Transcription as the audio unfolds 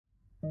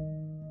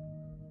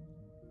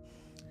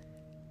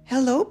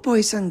Hello,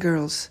 boys and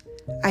girls.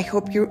 I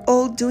hope you're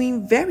all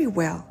doing very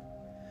well.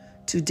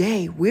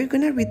 Today, we're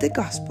going to read the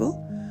Gospel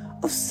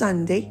of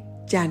Sunday,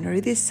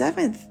 January the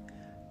 7th,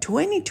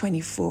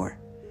 2024,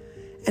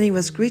 and it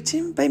was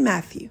written by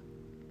Matthew.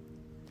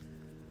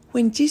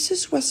 When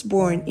Jesus was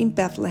born in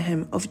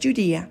Bethlehem of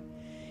Judea,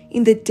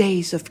 in the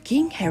days of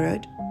King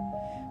Herod,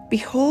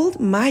 behold,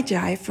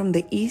 Magi from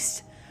the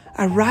east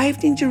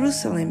arrived in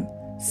Jerusalem,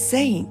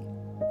 saying,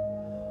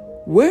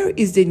 "Where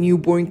is the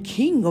newborn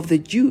King of the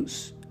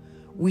Jews?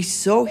 We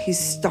saw his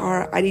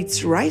star at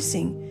its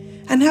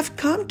rising and have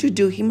come to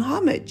do him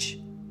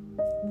homage."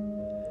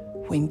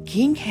 When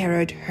King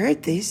Herod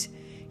heard this,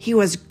 he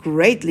was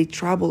greatly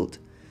troubled,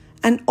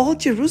 and all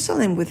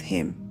Jerusalem with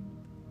him.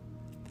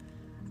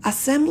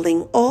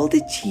 Assembling all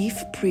the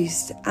chief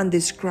priests and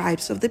the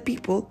scribes of the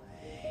people,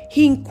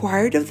 he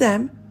inquired of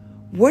them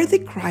where the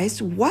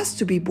Christ was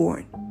to be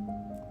born.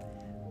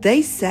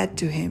 They said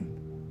to him,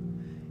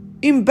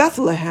 "In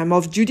Bethlehem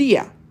of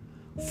Judea,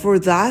 for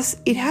thus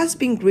it has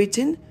been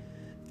written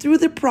through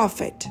the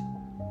prophet,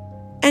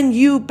 and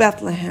you,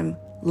 Bethlehem,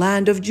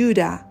 land of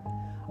Judah,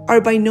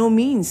 are by no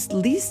means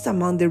least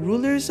among the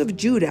rulers of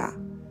Judah,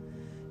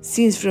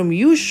 since from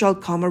you shall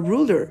come a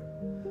ruler,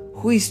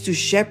 who is to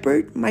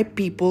shepherd my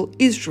people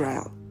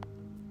Israel."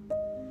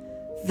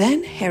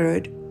 Then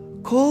Herod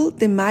called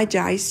the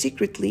Magi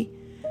secretly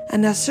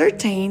and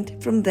ascertained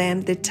from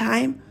them the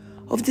time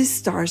of the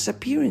star's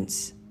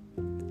appearance.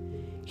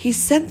 He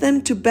sent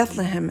them to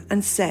Bethlehem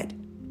and said,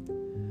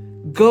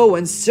 "Go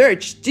and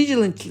search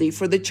diligently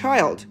for the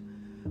child.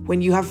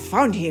 When you have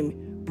found him,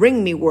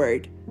 bring me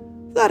word,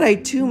 that I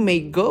too may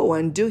go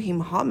and do him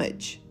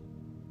homage."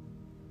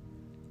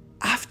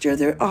 After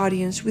their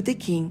audience with the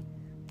king,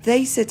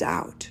 they set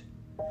out,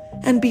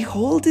 and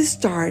behold, the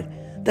star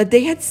that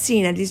they had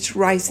seen at its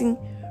rising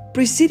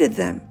preceded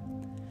them,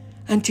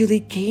 until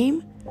it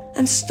came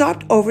and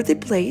stopped over the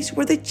place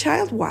where the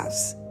child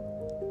was.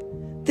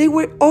 They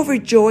were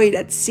overjoyed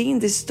at seeing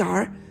the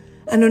star,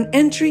 and on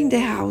entering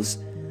the house,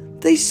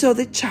 they saw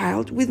the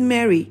child with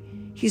Mary,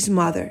 his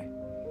mother.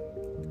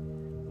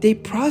 They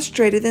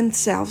prostrated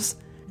themselves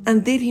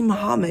and did him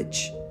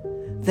homage.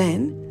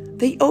 Then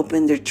they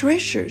opened their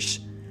treasures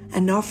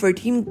and offered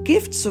him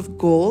gifts of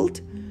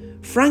gold,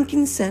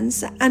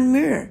 frankincense, and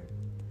myrrh.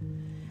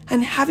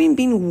 And having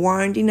been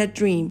warned in a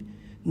dream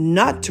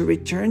not to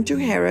return to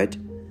Herod,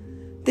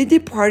 they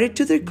departed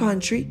to their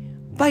country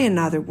by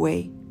another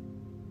way.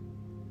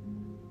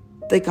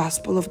 The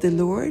Gospel of the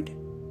Lord.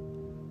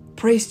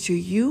 Praise to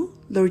you,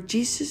 Lord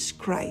Jesus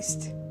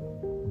Christ.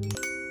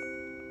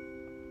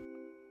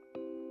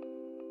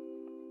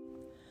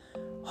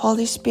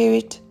 Holy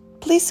Spirit,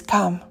 please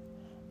come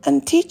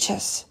and teach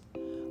us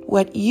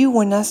what you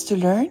want us to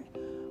learn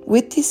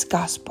with this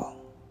Gospel.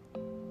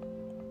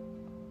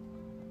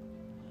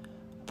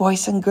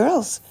 Boys and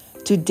girls,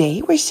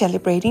 today we're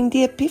celebrating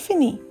the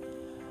Epiphany,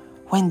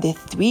 when the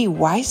three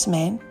wise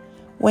men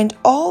went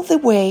all the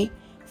way,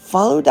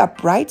 followed a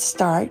bright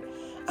star,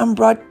 and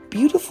brought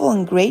beautiful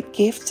and great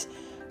gifts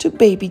to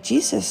baby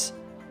Jesus.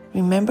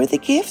 Remember the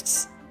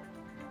gifts?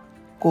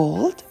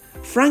 Gold,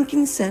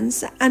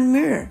 frankincense, and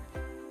myrrh.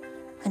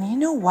 And you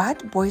know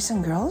what, boys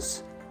and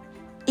girls?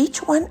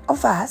 Each one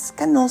of us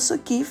can also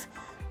give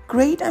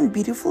great and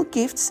beautiful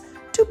gifts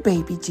to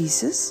baby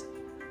Jesus.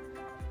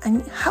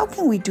 And how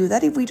can we do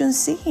that if we don't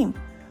see him?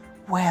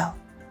 Well,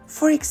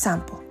 for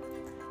example,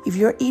 if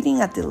you're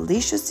eating a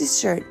delicious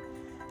dessert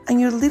and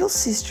your little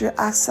sister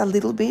asks a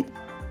little bit,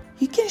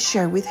 you can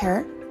share with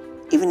her,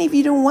 even if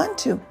you don't want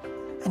to.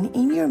 And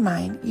in your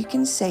mind, you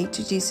can say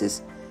to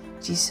Jesus,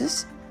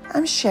 "Jesus,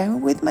 I'm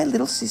sharing with my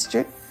little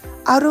sister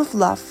out of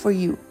love for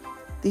you.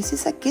 This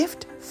is a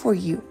gift for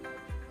you."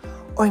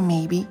 Or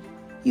maybe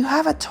you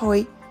have a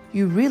toy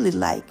you really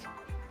like,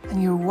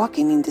 and you're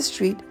walking in the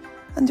street,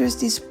 and there's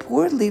this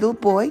poor little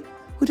boy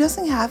who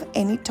doesn't have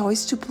any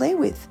toys to play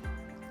with.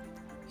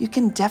 You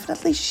can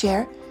definitely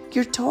share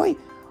your toy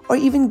or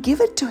even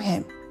give it to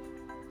him.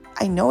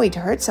 I know it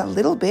hurts a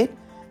little bit,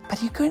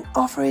 but you can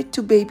offer it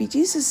to baby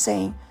Jesus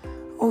saying,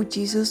 "Oh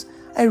Jesus,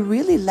 I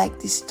really like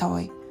this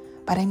toy,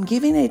 but I'm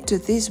giving it to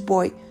this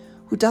boy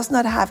who does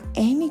not have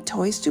any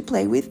toys to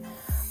play with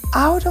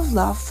out of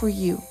love for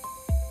you."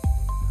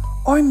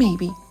 Or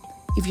maybe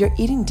if you're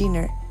eating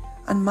dinner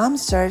and mom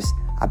serves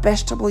a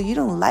vegetable you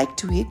don't like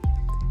to eat,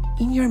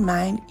 in your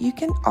mind you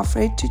can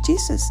offer it to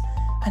Jesus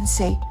and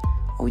say,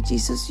 "Oh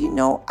Jesus, you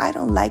know I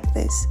don't like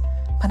this,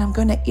 but I'm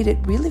going to eat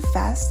it really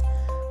fast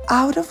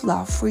out of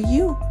love for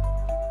you.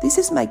 This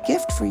is my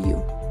gift for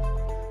you."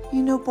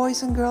 You know,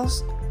 boys and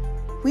girls,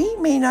 we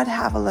may not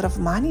have a lot of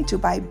money to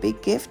buy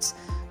big gifts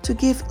to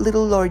give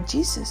little Lord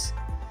Jesus,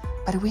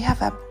 but we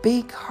have a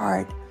big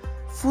heart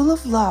full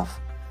of love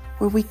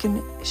where we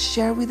can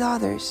share with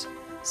others,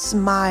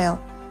 smile,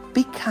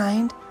 be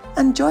kind,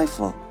 and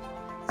joyful.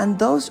 And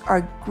those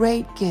are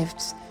great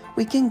gifts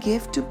we can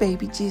give to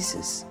baby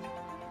Jesus.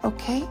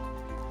 Okay?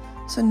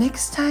 So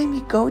next time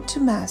you go to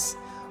Mass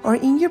or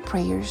in your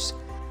prayers,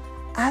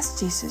 ask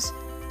Jesus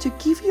to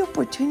give you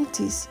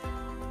opportunities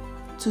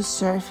to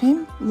serve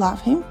him, love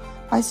him,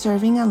 by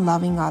serving and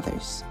loving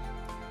others.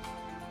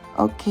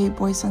 Okay,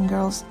 boys and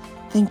girls,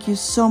 thank you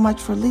so much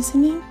for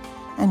listening,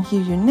 and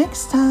hear you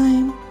next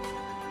time.